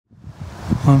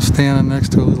I'm standing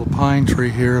next to a little pine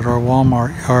tree here at our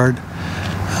Walmart yard,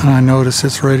 and I notice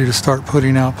it's ready to start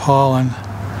putting out pollen.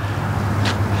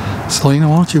 Selena,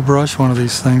 why don't you brush one of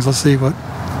these things? Let's see what...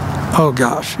 Oh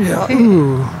gosh, yeah.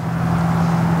 Ooh.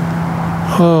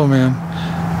 Oh man.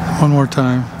 One more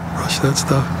time. Brush that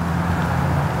stuff.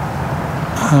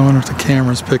 I wonder if the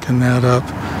camera's picking that up.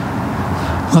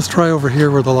 Let's try over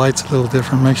here where the light's a little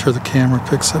different. Make sure the camera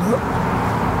picks it up.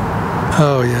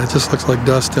 Oh yeah, it just looks like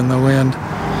dust in the wind.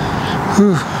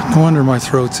 Whew, no wonder my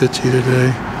throat's itchy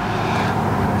today.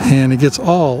 And it gets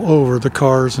all over the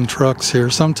cars and trucks here.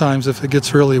 Sometimes if it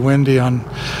gets really windy on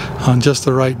just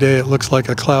the right day, it looks like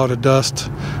a cloud of dust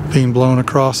being blown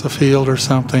across a field or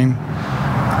something.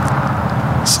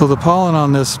 So the pollen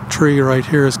on this tree right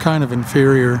here is kind of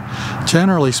inferior.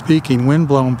 Generally speaking,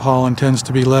 wind-blown pollen tends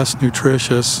to be less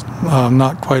nutritious,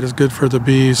 not quite as good for the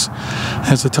bees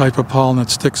as the type of pollen that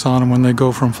sticks on them when they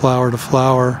go from flower to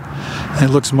flower. And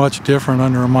it looks much different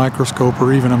under a microscope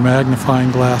or even a magnifying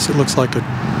glass. It looks like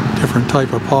a different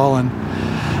type of pollen.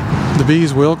 The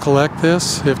bees will collect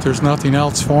this if there's nothing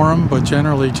else for them, but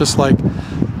generally, just like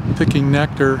picking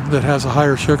nectar that has a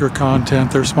higher sugar content,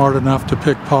 they're smart enough to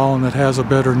pick pollen that has a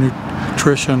better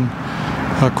nutrition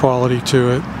quality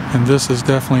to it, and this is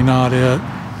definitely not it.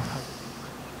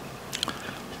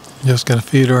 Just gonna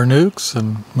feed our nukes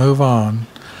and move on.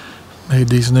 Made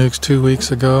these nukes 2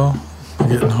 weeks ago. They're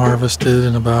getting harvested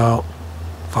in about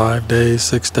 5 days,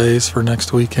 6 days for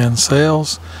next weekend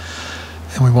sales,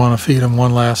 and we want to feed them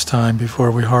one last time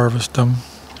before we harvest them.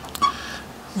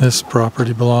 This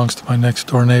property belongs to my next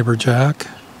door neighbor Jack.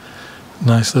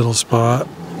 Nice little spot.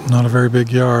 Not a very big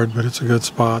yard, but it's a good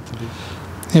spot to be.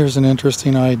 Here's an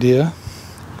interesting idea.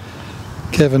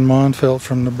 Kevin Monfelt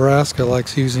from Nebraska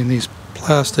likes using these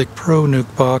plastic Pro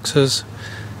Nuke boxes,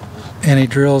 and he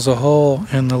drills a hole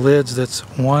in the lids that's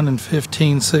 1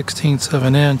 15/16 of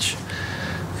an inch,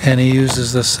 and he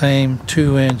uses the same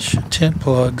 2-inch tint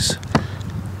plugs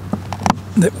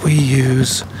that we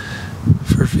use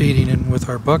for feeding in with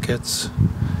our buckets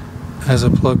as a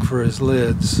plug for his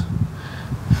lids.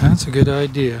 That's a good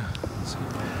idea.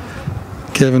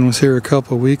 Kevin was here a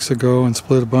couple weeks ago and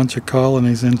split a bunch of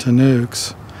colonies into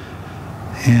nukes,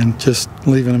 and just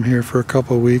leaving them here for a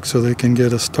couple weeks so they can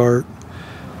get a start,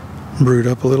 brood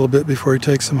up a little bit before he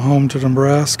takes them home to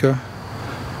Nebraska.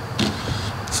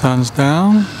 Sun's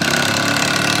down,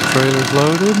 trailer's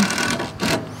loaded.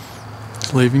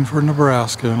 It's leaving for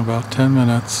Nebraska in about 10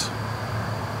 minutes.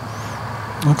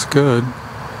 Looks good.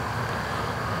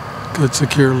 Good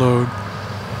secure load.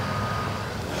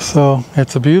 So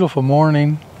it's a beautiful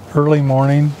morning, early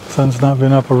morning. Sun's not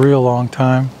been up a real long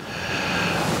time.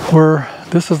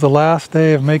 This is the last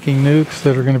day of making nukes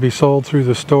that are going to be sold through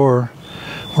the store.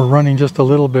 We're running just a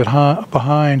little bit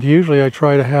behind. Usually I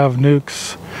try to have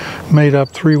nukes made up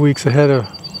 3 weeks ahead of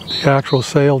the actual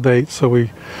sale date, so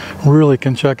we really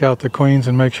can check out the queens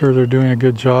and make sure they're doing a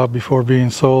good job before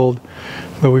being sold.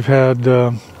 But we've had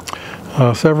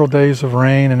several days of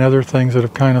rain and other things that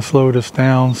have kind of slowed us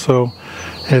down. So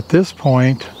at this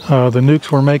point, the nukes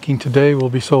we're making today will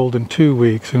be sold in 2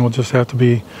 weeks, and we'll just have to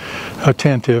be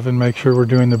attentive and make sure we're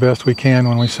doing the best we can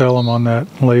when we sell them on that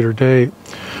later date.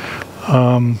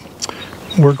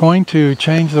 We're going to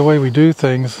change the way we do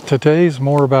things. Today's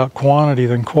more about quantity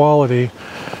than quality.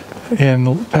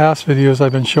 In past videos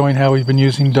I've been showing how we've been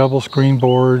using double screen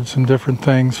boards and different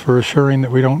things for assuring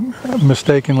that we don't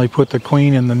mistakenly put the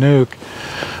queen in the nuke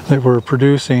that we're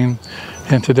producing.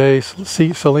 And today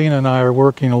Selena and I are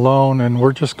working alone, and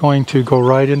we're just going to go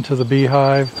right into the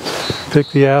beehive, pick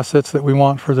the assets that we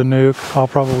want for the nuke. I'll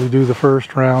probably do the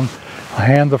first round. I'll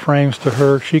hand the frames to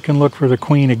her. She can look for the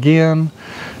queen again,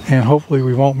 and hopefully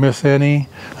we won't miss any.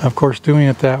 Of course, doing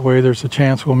it that way, there's a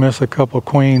chance we'll miss a couple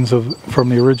queens from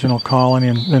the original colony,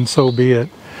 and so be it.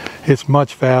 It's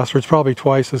much faster. It's probably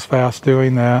twice as fast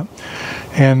doing that.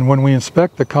 And when we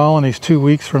inspect the colonies 2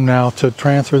 weeks from now to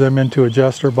transfer them into a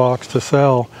adjuster box to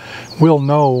sell, we'll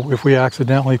know if we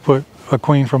accidentally put a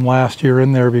queen from last year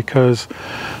in there, because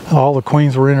all the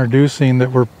queens we're introducing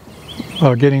that we're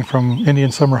getting from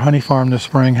Indian Summer Honey Farm this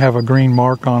spring have a green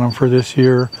mark on them for this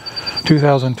year.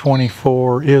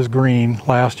 2024 is green.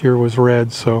 Last year was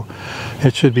red, so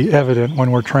it should be evident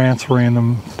when we're transferring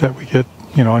them that we get,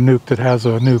 you know, a nuke that has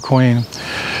a new queen.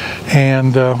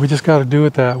 And we just got to do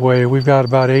it that way. We've got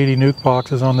about 80 nuke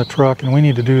boxes on the truck, and we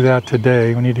need to do that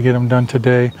today. We need to get them done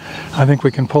today. I think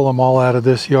we can pull them all out of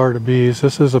this yard of bees.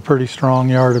 This is a pretty strong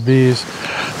yard of bees.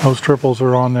 Those triples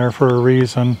are on there for a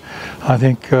reason. I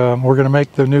think we're going to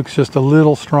make the nukes just a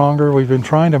little stronger. We've been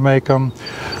trying to make them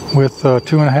with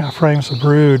 2.5 frames of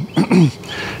brood.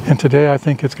 And today I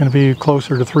think it's going to be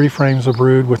closer to 3 frames of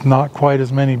brood with not quite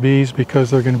as many bees,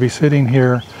 because they're going to be sitting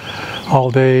here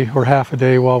all day or half a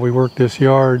day while we work this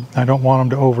yard. I don't want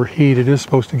them to overheat. It is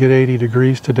supposed to get 80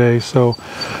 degrees today, so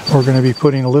we're going to be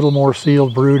putting a little more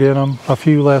sealed brood in them, a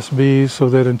few less bees, so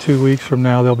that in 2 weeks from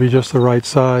now they'll be just the right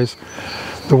size.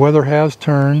 The weather has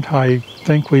turned. I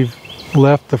think we've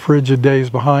left the frigid days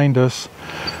behind us.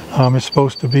 It's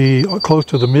supposed to be close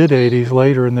to the mid-80s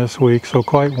later in this week, so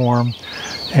quite warm.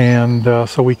 And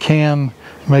so we can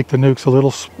make the nukes a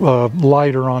little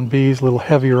lighter on bees, a little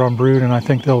heavier on brood, and I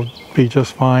think they'll be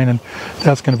just fine, and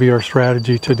that's going to be our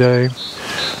strategy today.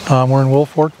 We're in Wolf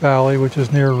Fork Valley, which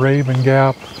is near Raven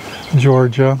Gap,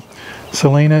 Georgia.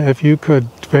 Selena, if you could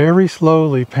very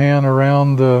slowly pan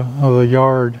around the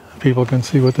yard, people can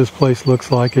see what this place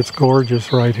looks like. It's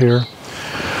gorgeous right here.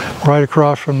 Right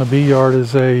across from the bee yard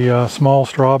is a small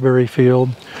strawberry field.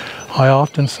 I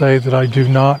often say that I do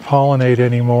not pollinate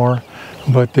anymore,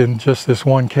 but in just this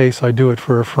one case I do it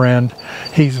for a friend.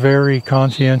 He's very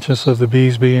conscientious of the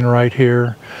bees being right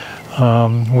here.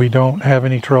 We don't have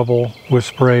any trouble with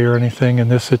spray or anything in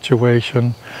this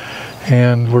situation.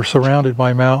 And we're surrounded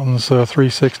by mountains,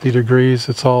 360 degrees.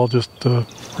 It's all just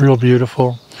real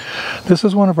beautiful. This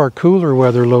is one of our cooler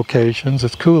weather locations.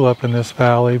 It's cool up in this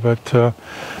valley, but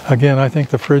again, I think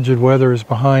the frigid weather is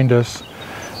behind us,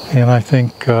 and I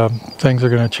think things are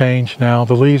going to change now.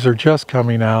 The leaves are just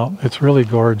coming out. It's really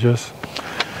gorgeous.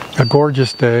 A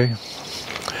gorgeous day.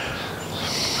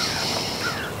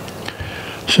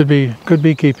 Should be good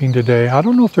beekeeping today. I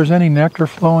don't know if there's any nectar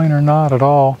flowing or not at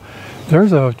all.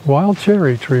 There's a wild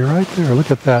cherry tree right there.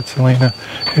 Look at that, Selena.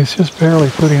 It's just barely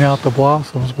putting out the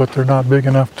blossoms, but they're not big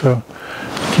enough to,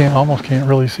 almost can't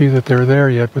really see that they're there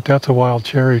yet, but that's a wild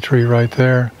cherry tree right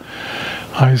there.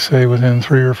 I say within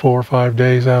 3 or 4 or 5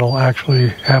 days that'll actually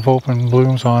have open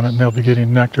blooms on it, and they'll be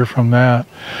getting nectar from that.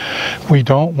 We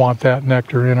don't want that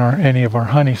nectar in any of our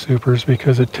honey supers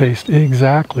because it tastes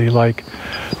exactly like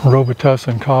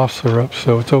Robitussin cough syrup,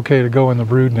 so it's okay to go in the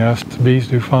brood nest. The bees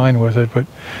do fine with it, but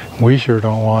we sure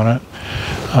don't want it.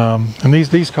 And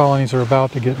these colonies are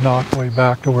about to get knocked way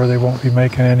back to where they won't be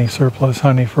making any surplus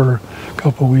honey for a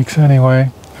couple weeks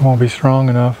anyway. It won't be strong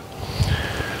enough.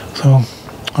 So,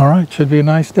 all right, should be a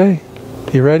nice day.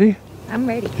 You ready? I'm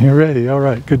ready. You're ready, all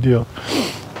right, good deal.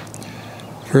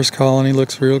 First colony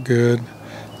looks real good.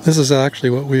 This is actually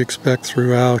what we expect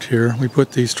throughout here. We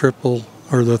put these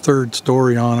the third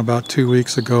story on about 2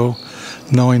 weeks ago,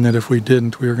 knowing that if we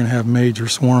didn't, we were going to have major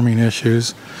swarming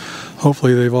issues.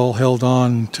 Hopefully they've all held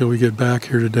on until we get back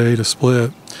here today to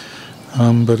split.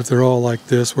 But if they're all like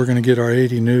this, we're going to get our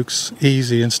 80 nukes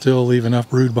easy and still leave enough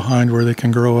brood behind where they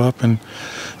can grow up and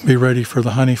be ready for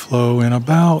the honey flow in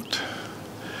about,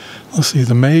 let's see,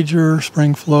 the major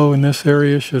spring flow in this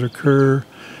area should occur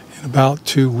in about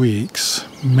 2 weeks,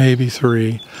 maybe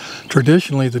 3.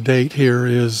 Traditionally, the date here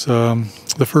is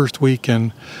the first week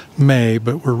in May,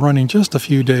 but we're running just a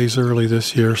few days early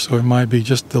this year, so it might be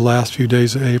just the last few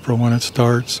days of April when it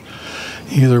starts.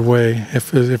 Either way, if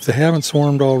they haven't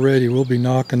swarmed already, we'll be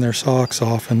knocking their socks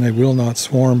off, and they will not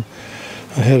swarm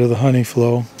ahead of the honey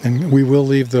flow. And we will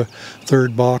leave the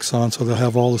third box on so they'll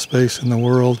have all the space in the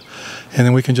world, and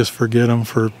then we can just forget them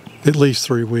for at least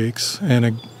 3 weeks.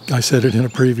 And I said it in a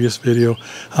previous video,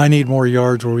 I need more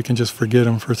yards where we can just forget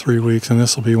them for 3 weeks, and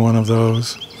this will be one of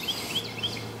those.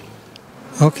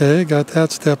 Okay, got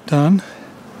that step done.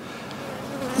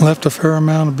 Left a fair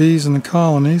amount of bees in the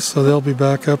colonies, so they'll be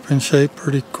back up in shape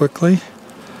pretty quickly.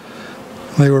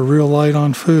 They were real light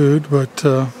on food, but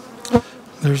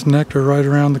there's nectar right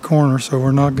around the corner, so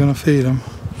we're not going to feed them.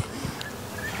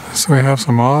 So we have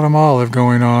some autumn olive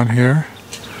going on here.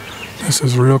 This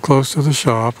is real close to the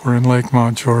shop. We're in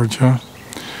Lakemont, Georgia.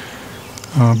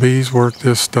 Bees work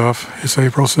this stuff. It's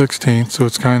April 16th, so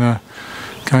it's kind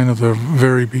of the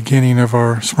very beginning of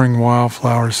our spring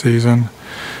wildflower season.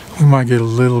 We might get a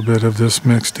little bit of this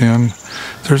mixed in.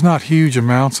 There's not huge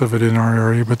amounts of it in our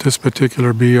area, but this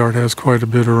particular bee yard has quite a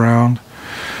bit around.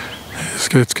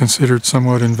 It's considered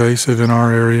somewhat invasive in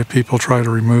our area. People try to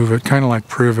remove it, kind of like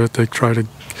privet. They try to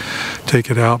take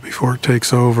it out before it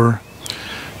takes over.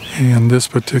 And this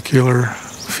particular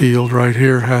field right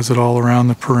here has it all around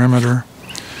the perimeter.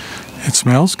 It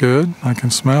smells good. I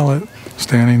can smell it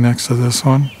standing next to this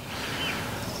one.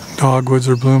 Dogwoods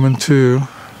are blooming too.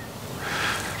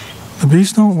 The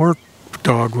bees don't work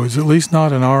dogwoods, at least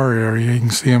not in our area. You can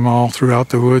see them all throughout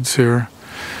the woods here.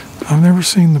 I've never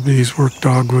seen the bees work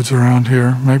dogwoods around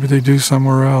here. Maybe they do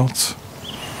somewhere else.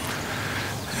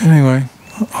 Anyway,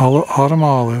 autumn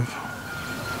olive.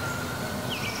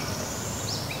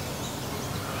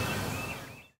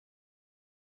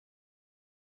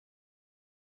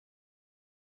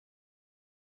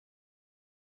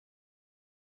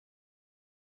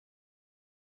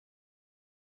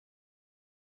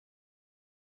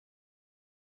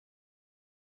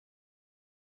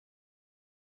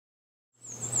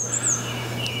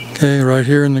 Okay, right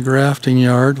here in the grafting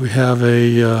yard we have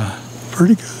a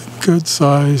pretty good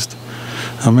sized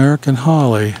American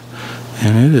holly,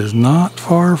 and it is not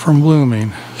far from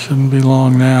blooming. Shouldn't be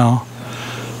long now.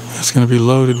 It's going to be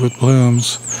loaded with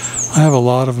blooms. I have a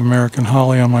lot of American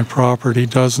holly on my property,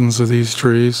 dozens of these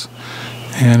trees,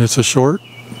 and it's a short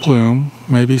bloom,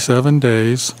 maybe 7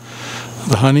 days.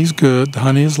 The honey's good, the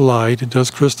honey is light, it does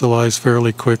crystallize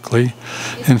fairly quickly,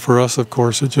 and for us, of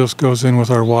course, it just goes in with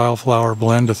our wildflower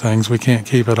blend of things. We can't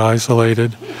keep it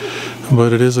isolated,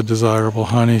 but it is a desirable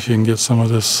honey. If you can get some of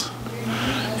this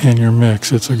in your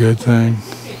mix, it's a good thing.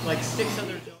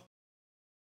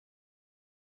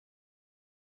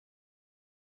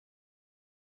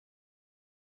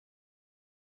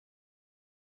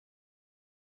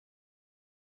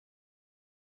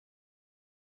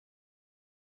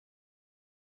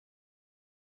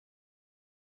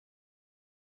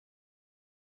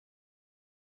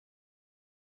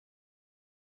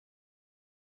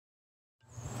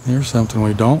 Here's something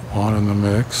we don't want in the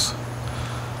mix.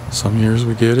 Some years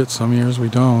we get it, some years we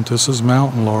don't. This is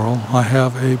mountain laurel. I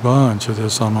have a bunch of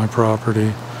this on my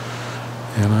property,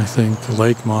 and I think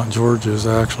Lakemont, Georgia is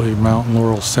actually mountain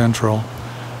laurel central.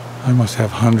 I must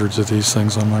have hundreds of these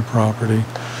things on my property.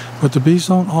 But the bees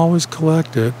don't always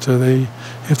collect it.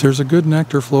 If there's a good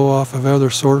nectar flow off of other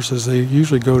sources, they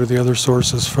usually go to the other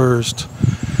sources first.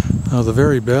 The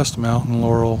very best mountain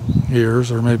laurel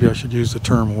years, or maybe I should use the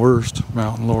term worst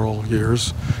mountain laurel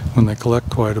years, when they collect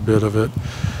quite a bit of it,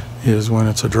 is when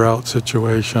it's a drought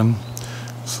situation.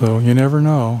 So you never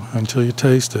know until you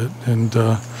taste it, and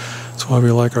that's why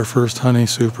we like our first honey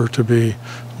super to be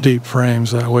deep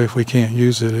frames. That way if we can't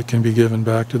use it, it can be given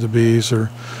back to the bees,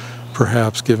 or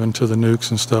perhaps given to the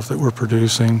nukes and stuff that we're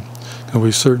producing. And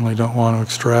we certainly don't want to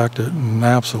extract it, and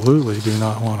absolutely do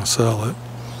not want to sell it.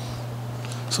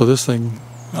 So this thing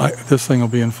will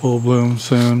be in full bloom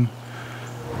soon.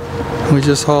 We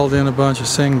just hauled in a bunch of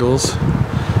singles.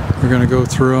 We're going to go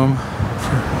through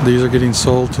them. These are getting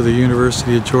sold to the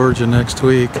University of Georgia next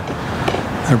week.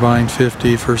 They're buying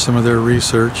 50 for some of their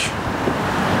research.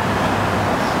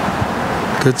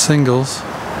 Good singles.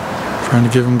 Trying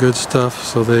to give them good stuff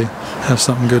so they have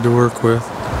something good to work with.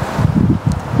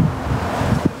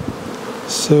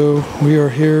 So we are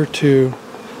here to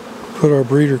put our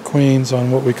breeder queens on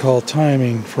what we call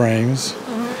timing frames.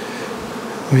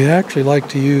 We actually like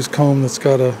to use comb that's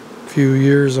got a few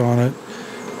years on it.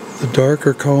 The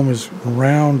darker comb is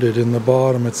rounded in the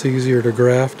bottom. It's easier to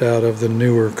graft out of the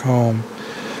newer comb.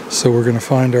 So we're going to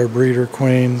find our breeder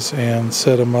queens and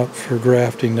set them up for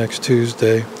grafting next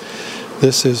Tuesday.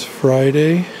 This is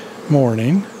Friday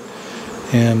morning,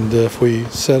 and if we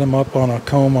set them up on a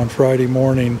comb on Friday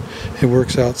morning, it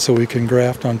works out so we can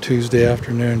graft on Tuesday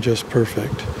afternoon just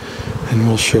perfect, and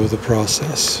we'll show the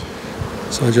process.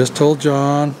 So I just told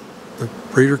John the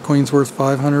breeder queen's worth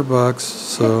 500 bucks,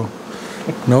 so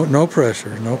no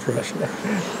pressure, no pressure.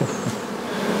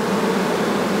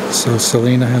 So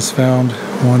Selena has found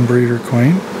one breeder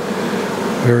queen,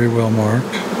 very well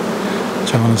marked.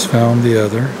 John has found the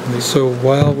other. So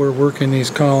while we're working these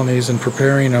colonies and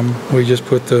preparing them, we just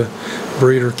put the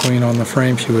breeder queen on the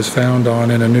frame she was found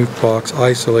on in a nuke box,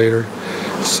 isolate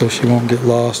her, so she won't get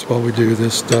lost while we do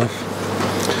this stuff.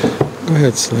 Go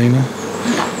ahead, Selena.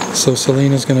 So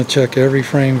Selena's going to check every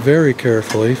frame very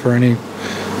carefully for any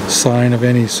sign of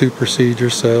any supersedure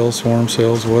cells, swarm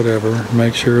cells, whatever.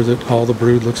 Make sure that all the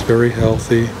brood looks very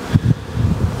healthy.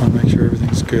 I'll make sure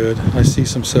everything's good. I see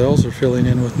some cells are filling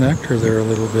in with nectar there a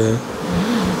little bit.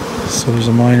 So there's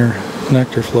a minor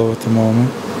nectar flow at the moment.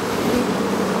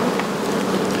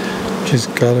 She's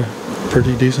got a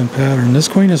pretty decent pattern. This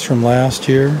queen is from last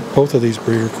year. Both of these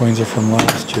breeder queens are from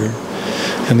last year.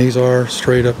 And these are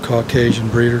straight up Caucasian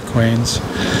breeder queens.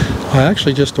 I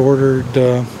actually just ordered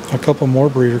a couple more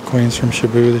breeder queens from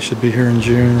Shabu. They should be here in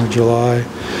June or July.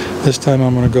 This time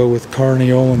I'm going to go with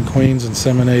Carniolan queens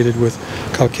inseminated with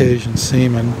Caucasian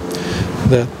semen.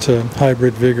 That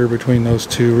hybrid vigor between those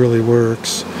two really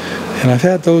works. And I've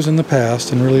had those in the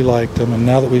past and really liked them. And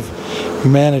now that we've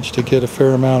managed to get a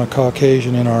fair amount of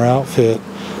Caucasian in our outfit,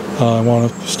 I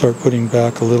want to start putting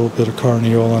back a little bit of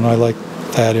Carniolan. I like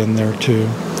that in there too.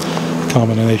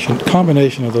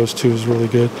 Combination of those two is really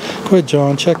good. Go ahead,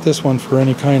 John, check this one for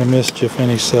any kind of mischief,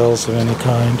 any cells of any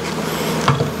kind.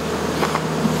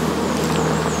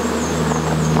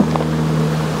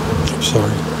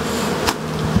 sorry.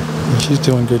 And she's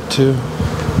doing good too.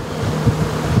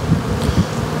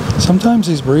 Sometimes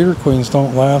these breeder queens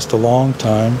don't last a long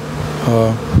time.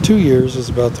 2 years is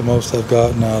about the most I've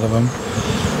gotten out of them.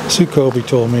 Sue Kobe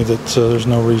told me that there's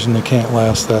no reason they can't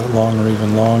last that long or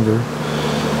even longer.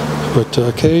 But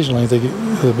occasionally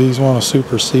the bees want to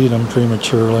supersede them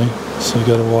prematurely, so you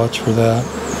got to watch for that.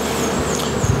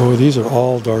 Boy, these are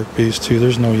all dark bees too.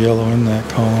 There's no yellow in that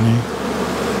colony.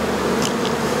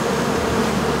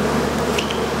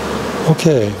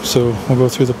 Okay, so we'll go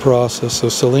through the process. So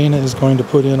Selena is going to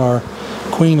put in our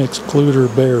queen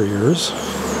excluder barriers.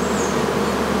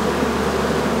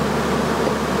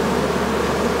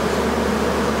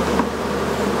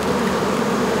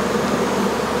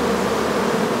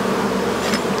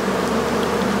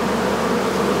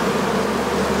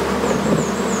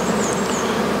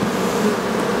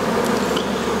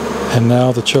 And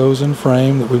now the chosen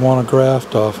frame that we want to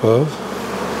graft off of.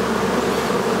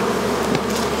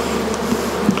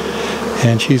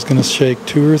 And she's going to shake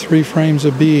 2 or 3 frames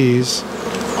of bees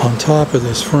on top of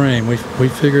this frame. We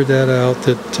figured that out,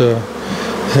 that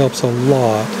helps a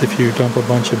lot if you dump a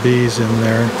bunch of bees in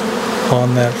there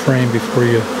on that frame before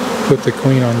you put the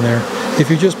queen on there. If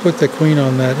you just put the queen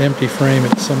on that empty frame,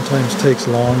 it sometimes takes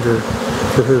longer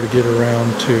for her to get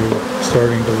around to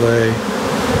starting to lay.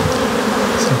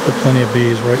 So put plenty of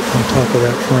bees right on top of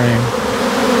that frame.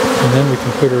 And then we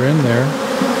can put her in there.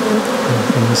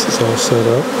 And this is all set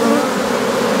up.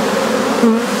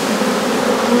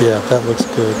 Yeah, that looks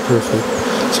good. Perfect.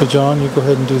 So John, you go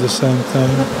ahead and do the same thing.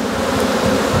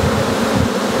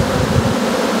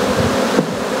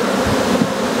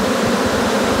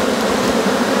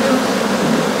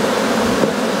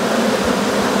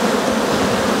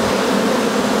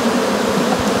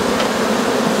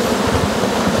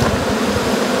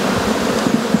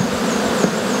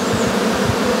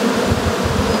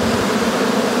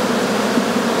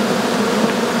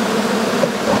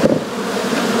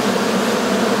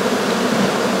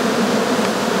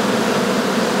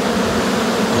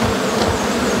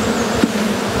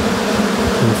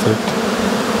 Perfect.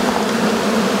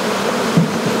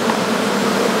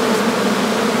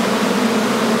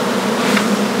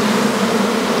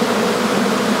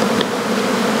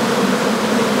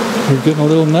 We're getting a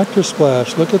little nectar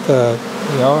splash. Look at that.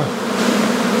 We are.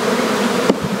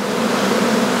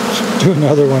 Do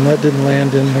another one. That didn't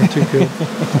land in there too good.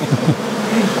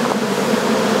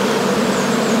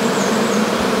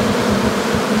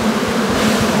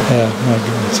 Yeah,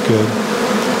 that's good.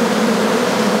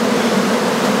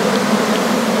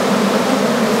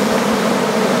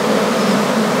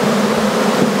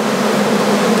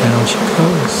 Down she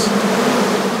goes.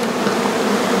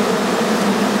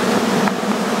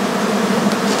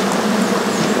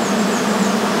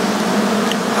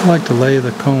 I like to lay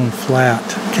the cone flat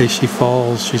in case she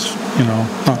falls. She's, you know,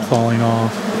 not falling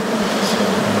off.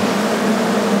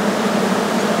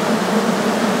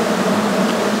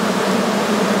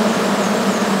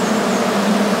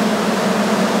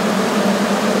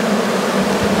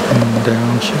 And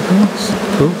down she goes.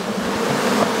 Cool.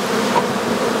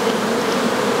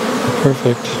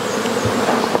 Perfect.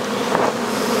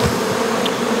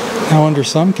 Now under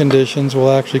some conditions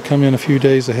we'll actually come in a few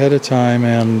days ahead of time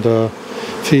and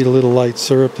feed a little light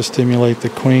syrup to stimulate the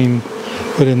queen,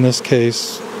 but in this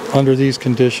case, under these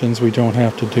conditions, we don't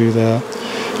have to do that.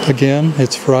 Again,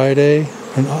 it's Friday.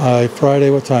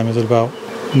 Friday, what time is it? About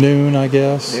noon, I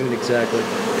guess? Noon, exactly.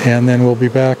 And then we'll be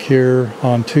back here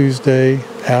on Tuesday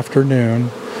afternoon.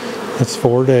 That's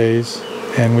 4 days,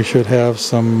 and we should have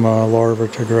some larvae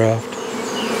to graft.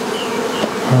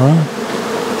 All right.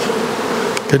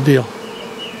 Good deal.